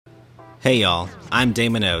Hey y'all, I'm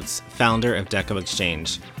Damon Oates, founder of Deco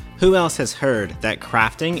Exchange. Who else has heard that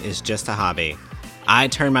crafting is just a hobby? I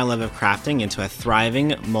turned my love of crafting into a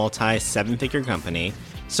thriving multi-seven-figure company,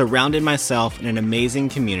 surrounded myself in an amazing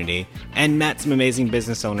community, and met some amazing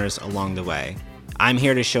business owners along the way. I'm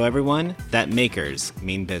here to show everyone that makers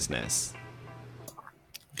mean business.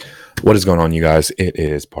 What is going on, you guys? It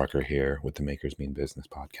is Parker here with the Makers Mean Business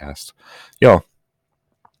podcast. Y'all,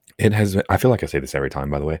 it has been, I feel like I say this every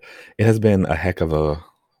time, by the way. It has been a heck of a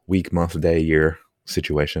week, month, day, year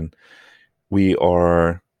situation. We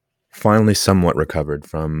are finally somewhat recovered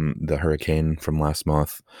from the hurricane from last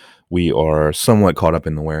month. We are somewhat caught up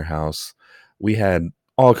in the warehouse. We had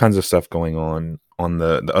all kinds of stuff going on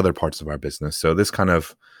the other parts of our business. So this kind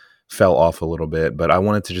of fell off a little bit, but I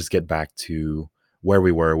wanted to just get back to where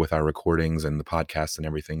we were with our recordings and the podcast and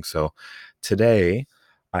everything. So today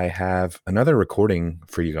I have another recording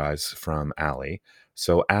for you guys from Allie.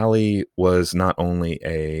 So Allie was not only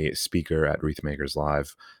a speaker at Wreath Makers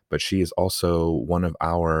Live, but she is also one of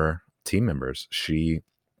our team members. She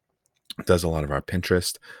does a lot of our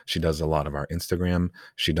Pinterest. She does a lot of our Instagram.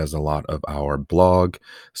 She does a lot of our blog.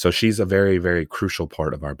 So she's a very, very crucial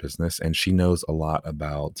part of our business, and she knows a lot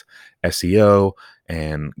about SEO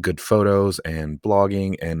and good photos and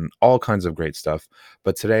blogging and all kinds of great stuff.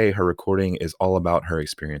 But today her recording is all about her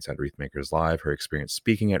experience at Wreath Makers Live, her experience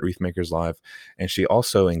speaking at Wreath Makers Live. And she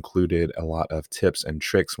also included a lot of tips and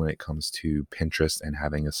tricks when it comes to Pinterest and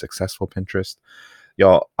having a successful Pinterest.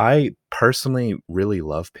 Y'all, I personally really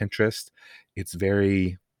love Pinterest. It's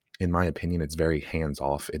very, in my opinion, it's very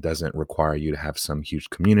hands-off. It doesn't require you to have some huge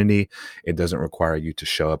community. It doesn't require you to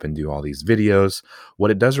show up and do all these videos. What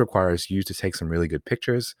it does require is you to take some really good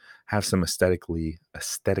pictures, have some aesthetically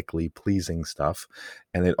pleasing stuff,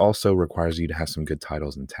 and it also requires you to have some good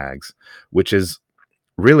titles and tags, which is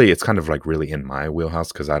really, it's kind of like really in my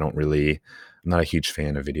wheelhouse because I'm not a huge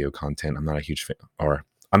fan of video content. I'm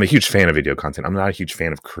a huge fan of video content. I'm not a huge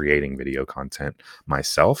fan of creating video content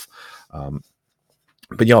myself.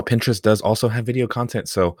 But y'all, Pinterest does also have video content.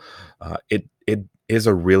 So it is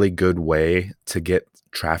a really good way to get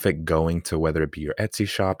traffic going to whether it be your Etsy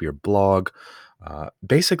shop, your blog,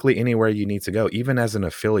 basically anywhere you need to go. Even as an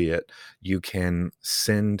affiliate, you can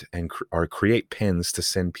send or create pins to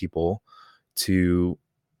send people to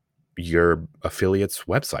your affiliate's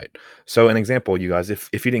website. So an example, you guys, if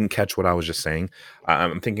you didn't catch what I was just saying,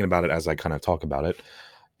 I'm thinking about it as I kind of talk about it.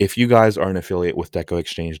 If you guys are an affiliate with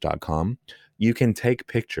decoexchange.com, you can take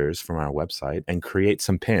pictures from our website and create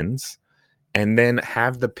some pins and then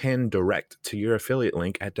have the pin direct to your affiliate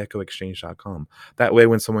link at decoexchange.com. That way,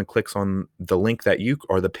 when someone clicks on the link that you,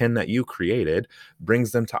 or the pin that you created,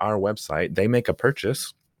 brings them to our website, they make a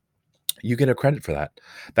purchase, you get a credit for that.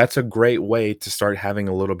 That's a great way to start having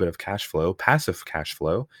a little bit of cash flow, passive cash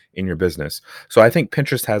flow in your business. So I think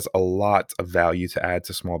Pinterest has a lot of value to add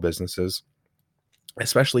to small businesses,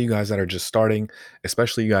 especially you guys that are just starting,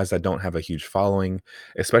 especially you guys that don't have a huge following,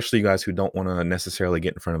 especially you guys who don't want to necessarily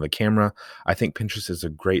get in front of a camera. I think Pinterest is a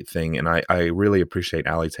great thing. And I really appreciate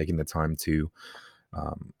Allie taking the time to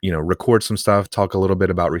record some stuff, talk a little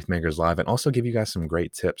bit about Wreath Makers Live, and also give you guys some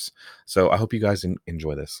great tips. So I hope you guys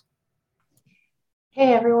enjoy this.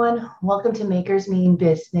 Hey everyone, welcome to Makers Mean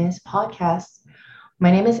Business podcast. My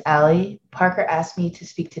name is Allie. Parker asked me to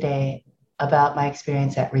speak today about my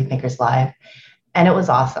experience at Wreath Makers Live, and it was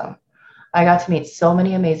awesome. I got to meet so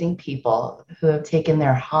many amazing people who have taken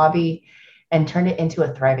their hobby and turned it into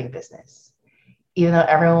a thriving business. Even though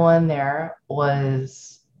everyone there are,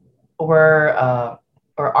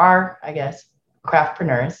 I guess,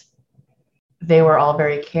 craftpreneurs, they were all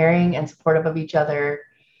very caring and supportive of each other.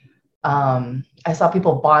 I saw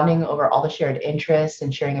people bonding over all the shared interests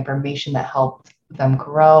and sharing information that helped them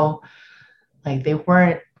grow. Like, they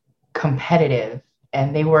weren't competitive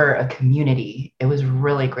and they were a community. It was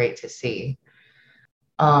really great to see.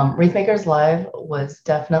 Wreath Makers Live was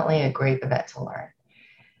definitely a great event to learn.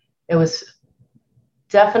 It was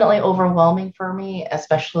definitely overwhelming for me,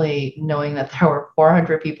 especially knowing that there were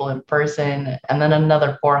 400 people in person and then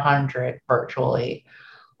another 400 virtually.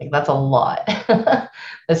 Like, that's a lot.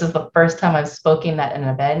 This is the first time I've spoken at an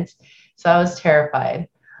event, so I was terrified.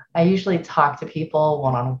 I usually talk to people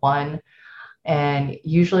one-on-one, and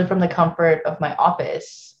usually from the comfort of my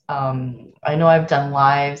office. I know I've done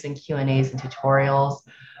lives and Q&As and tutorials,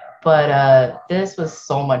 but this was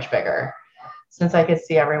so much bigger since I could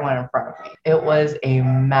see everyone in front of me. It was a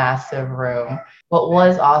massive room. What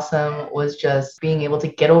was awesome was just being able to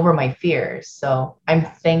get over my fears. So I'm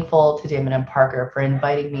thankful to Damon and Parker for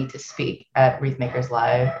inviting me to speak at Wreath Makers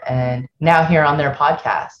Live and now here on their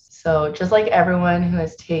podcast. So just like everyone who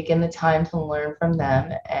has taken the time to learn from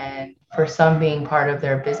them, and for some being part of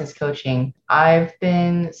their business coaching, I've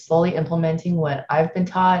been slowly implementing what I've been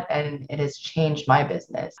taught, and it has changed my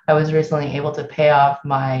business. I was recently able to pay off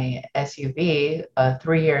my SUV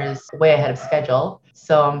 3 years way ahead of schedule.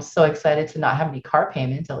 So I'm so excited to not have any car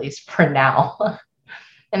payments, at least for now.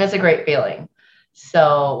 And it's a great feeling.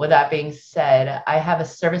 So with that being said, I have a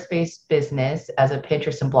service-based business as a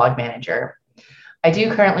Pinterest and blog manager. I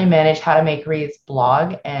do currently manage How to Make Wreaths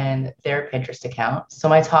blog and their Pinterest account. So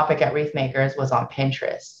my topic at Wreath Makers was on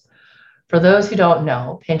Pinterest. For those who don't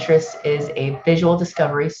know, Pinterest is a visual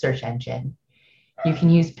discovery search engine. You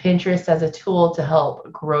can use Pinterest as a tool to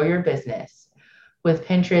help grow your business. With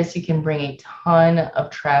Pinterest, you can bring a ton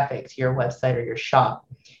of traffic to your website or your shop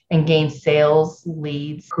and gain sales,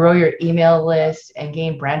 leads, grow your email list, and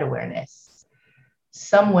gain brand awareness.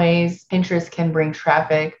 Some ways Pinterest can bring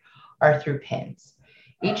traffic are through pins.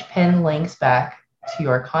 Each pin links back to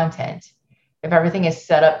your content. If everything is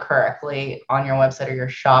set up correctly on your website or your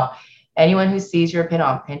shop, anyone who sees your pin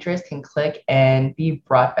on Pinterest can click and be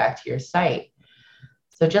brought back to your site.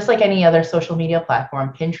 So just like any other social media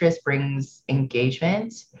platform, Pinterest brings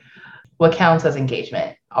engagement. What counts as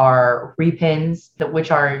engagement are repins,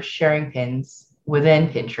 which are sharing pins within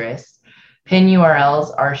Pinterest. Pin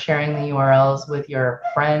URLs are sharing the URLs with your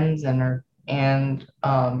friends and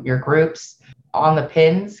your groups. On the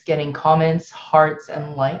pins, getting comments, hearts,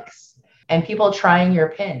 and likes, and people trying your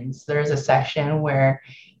pins. There's a section where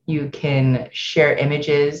you can share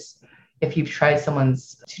images if you've tried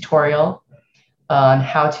someone's tutorial on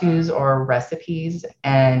how-tos or recipes,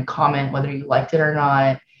 and comment whether you liked it or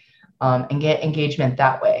not, and get engagement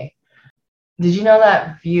that way. Did you know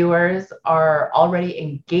that viewers are already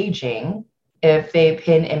engaging if they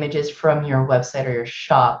pin images from your website or your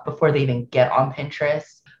shop before they even get on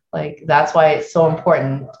Pinterest? Like, that's why it's so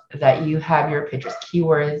important that you have your Pinterest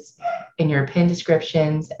keywords in your pin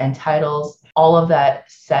descriptions and titles, all of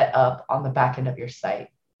that set up on the back end of your site.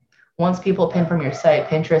 Once people pin from your site,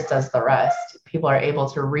 Pinterest does the rest. People are able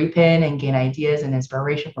to repin and gain ideas and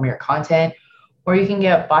inspiration from your content, or you can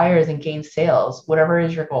get buyers and gain sales, whatever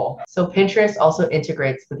is your goal. So Pinterest also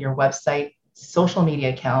integrates with your website, social media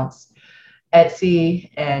accounts,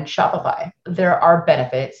 Etsy, and Shopify. There are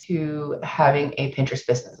benefits to having a Pinterest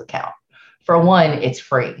business account. For one, it's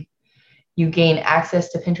free. You gain access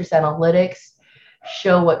to Pinterest analytics,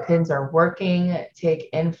 show what pins are working, take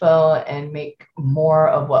info, and make more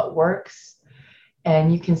of what works.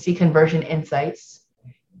 And you can see conversion insights.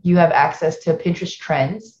 You have access to Pinterest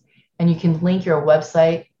trends, and you can link your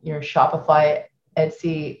website, your Shopify,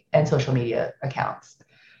 Etsy, and social media accounts.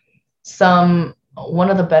 One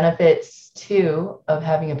of the benefits too of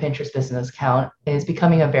having a Pinterest business account is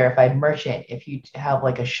becoming a verified merchant. If you have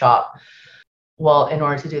like a shop, well, in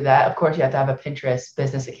order to do that, of course, you have to have a Pinterest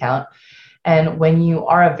business account. And when you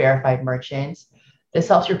are a verified merchant, this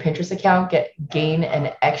helps your Pinterest account gain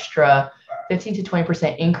an extra 15 to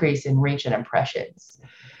 20% increase in reach and impressions.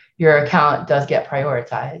 Your account does get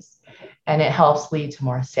prioritized, and it helps lead to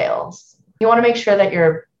more sales. You want to make sure that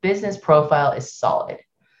your business profile is solid.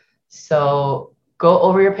 So go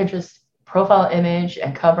over your Pinterest profile image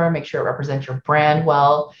and cover, make sure it represents your brand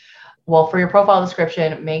well. Well, for your profile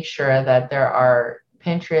description, make sure that there are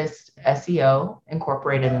Pinterest SEO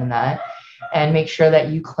incorporated in that, and make sure that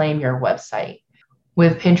you claim your website.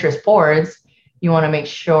 With Pinterest boards, you want to make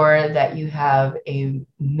sure that you have a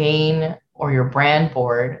main or your brand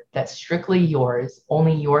board that's strictly yours,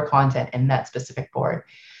 only your content in that specific board.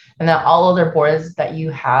 And that all other boards that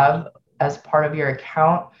you have as part of your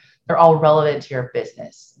account, they're all relevant to your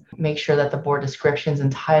business. Make sure that the board descriptions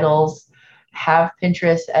and titles have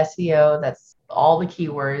Pinterest SEO, that's all the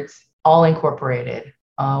keywords, all incorporated.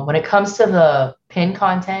 When it comes to the pin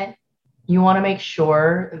content, you want to make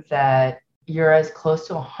sure that you're as close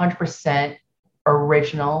to 100%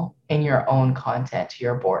 original in your own content to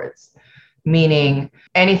your boards. Meaning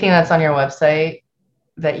anything that's on your website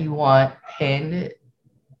that you want pinned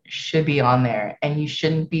should be on there, and you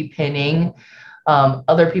shouldn't be pinning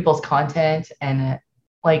other people's content, and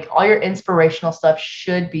like all your inspirational stuff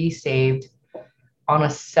should be saved on a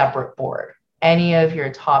separate board. Any of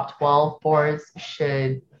your top 12 boards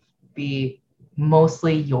should be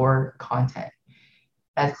mostly your content,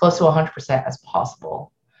 as close to 100% as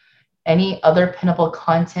possible. Any other pinnable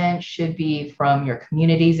content should be from your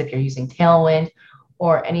communities if you're using Tailwind,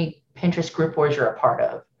 or any Pinterest group boards you're a part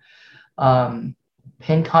of.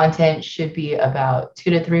 Pin content should be about 2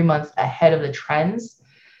 to 3 months ahead of the trends.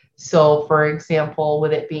 So for example,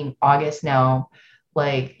 with it being August now,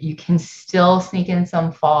 Like you can still sneak in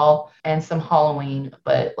some fall and some Halloween,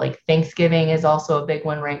 but like Thanksgiving is also a big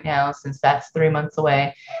one right now since that's 3 months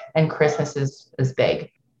away, and Christmas is big.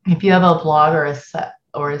 If you have a blog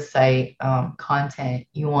or a site content,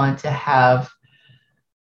 you want to have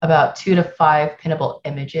about 2 to 5 pinnable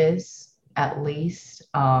images at least,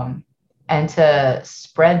 and to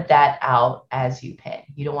spread that out as you pin.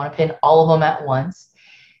 You don't want to pin all of them at once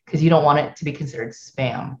because you don't want it to be considered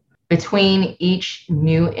spam. Between each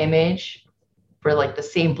new image for like the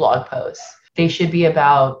same blog post, they should be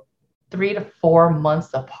about 3 to 4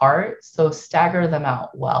 months apart. So stagger them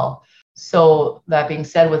out well. So that being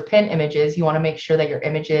said, with pin images, you want to make sure that your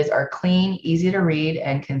images are clean, easy to read,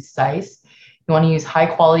 and concise. You want to use high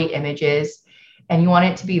quality images, and you want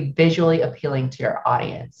it to be visually appealing to your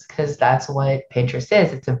audience because that's what Pinterest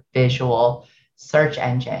is. It's a visual search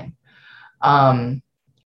engine.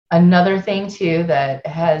 Another thing too that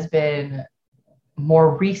has been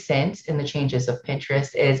more recent in the changes of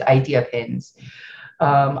Pinterest is idea pins.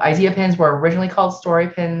 Idea pins were originally called story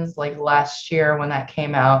pins like last year when that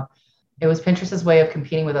came out. It was Pinterest's way of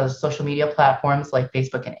competing with other social media platforms like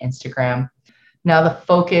Facebook and Instagram. Now the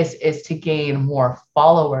focus is to gain more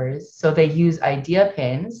followers. So they use idea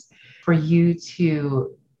pins for you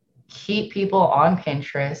to keep people on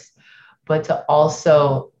Pinterest, but to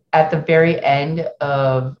also at the very end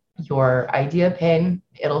of your idea pin,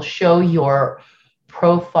 it'll show your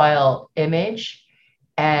profile image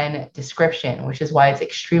and description, which is why it's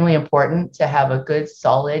extremely important to have a good,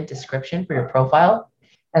 solid description for your profile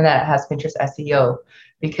and that it has Pinterest SEO.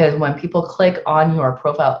 Because when people click on your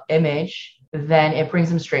profile image, then it brings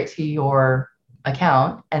them straight to your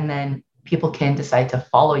account, and then people can decide to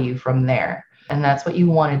follow you from there. And that's what you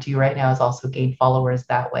want to do right now, is also gain followers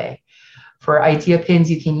that way. For idea pins,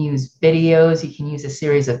 you can use videos, you can use a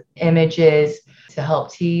series of images to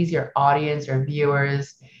help tease your audience or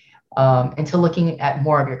viewers into looking at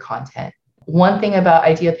more of your content. One thing about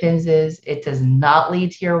idea pins is it does not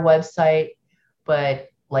lead to your website, but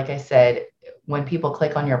like I said, when people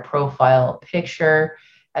click on your profile picture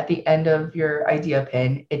at the end of your idea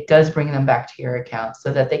pin, it does bring them back to your account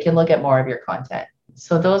so that they can look at more of your content.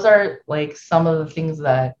 So those are like some of the things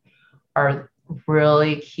that are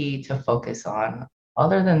really key to focus on.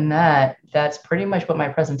 Other than that, that's pretty much what my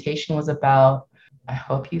presentation was about. I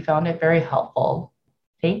hope you found it very helpful.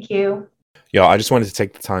 Thank you. Yo, I just wanted to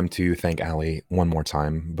take the time to thank Allie one more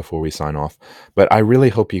time before we sign off. But I really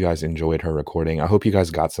hope you guys enjoyed her recording. I hope you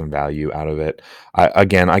guys got some value out of it. I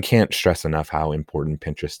can't stress enough how important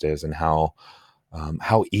Pinterest is and how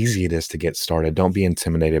easy it is to get started. Don't be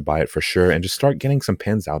intimidated by it for sure. And just start getting some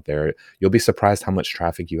pins out there. You'll be surprised how much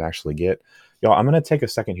traffic you actually get. Y'all, I'm going to take a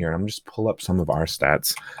second here and I'm going to just pull up some of our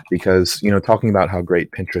stats because, talking about how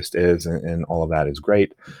great Pinterest is and all of that is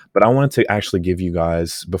great. But I wanted to actually give you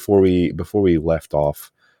guys, before we left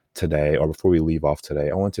off today, or before we leave off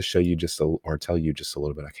today, I want to show you or tell you just a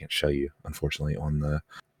little bit. I can't show you, unfortunately, on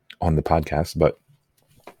the podcast, but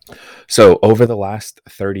so over the last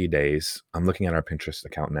 30 days, I'm looking at our Pinterest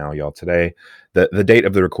account now, y'all. Today, the date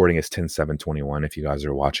of the recording is 10/7/21. If you guys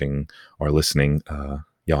are watching or listening,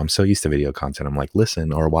 y'all, I'm so used to video content. I'm like,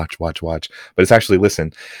 listen or watch, but it's actually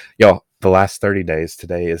listen. Y'all, the last 30 days,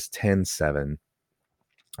 today is 10/7.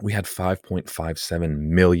 We had 5.57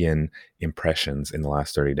 million impressions in the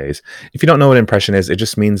last 30 days. If you don't know what impression is, it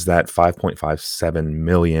just means that 5.57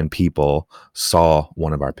 million people saw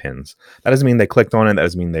one of our pins. That doesn't mean they clicked on it. That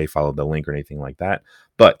doesn't mean they followed the link or anything like that.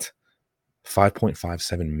 But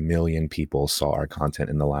 5.57 million people saw our content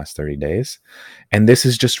in the last 30 days. And this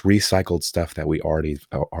is just recycled stuff that we already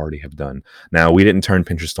have done. Now, we didn't turn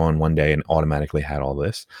Pinterest on one day and automatically had all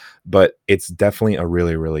this, but it's definitely a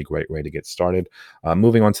really, really great way to get started.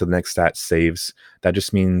 Moving on to the next stat, saves. That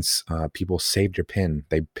just means people saved your pin.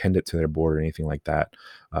 They pinned it to their board or anything like that.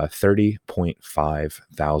 30.5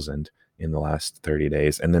 thousand in the last 30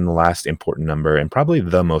 days. And then the last important number, and probably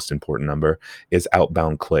the most important number, is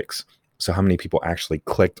outbound clicks. So how many people actually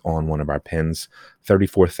clicked on one of our pins?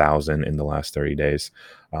 34,000 in the last 30 days.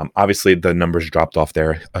 Obviously, the numbers dropped off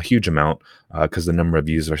there a huge amount because the number of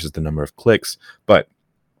views versus the number of clicks. But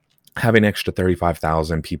having extra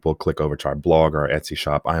 35,000 people click over to our blog or our Etsy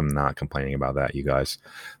shop, I am not complaining about that, you guys.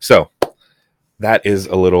 So that is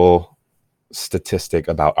a little statistic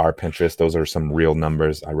about our Pinterest. Those are some real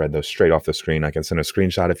numbers. I read those straight off the screen. I can send a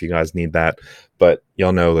screenshot if you guys need that, but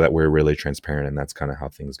y'all know that we're really transparent and that's kind of how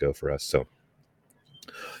things go for us. So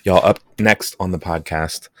y'all, up next on the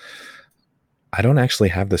podcast, I don't actually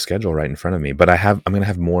have the schedule right in front of me, but I'm going to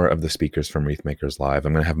have more of the speakers from Wreath Makers Live.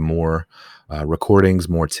 I'm going to have more recordings,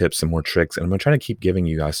 more tips, and more tricks. And I'm going to try to keep giving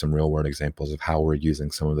you guys some real world examples of how we're using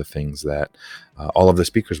some of the things that all of the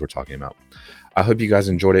speakers were talking about. I hope you guys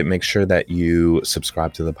enjoyed it. Make sure that you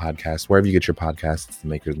subscribe to the podcast wherever you get your podcasts. It's the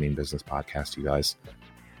Makers Mean Business podcast, you guys.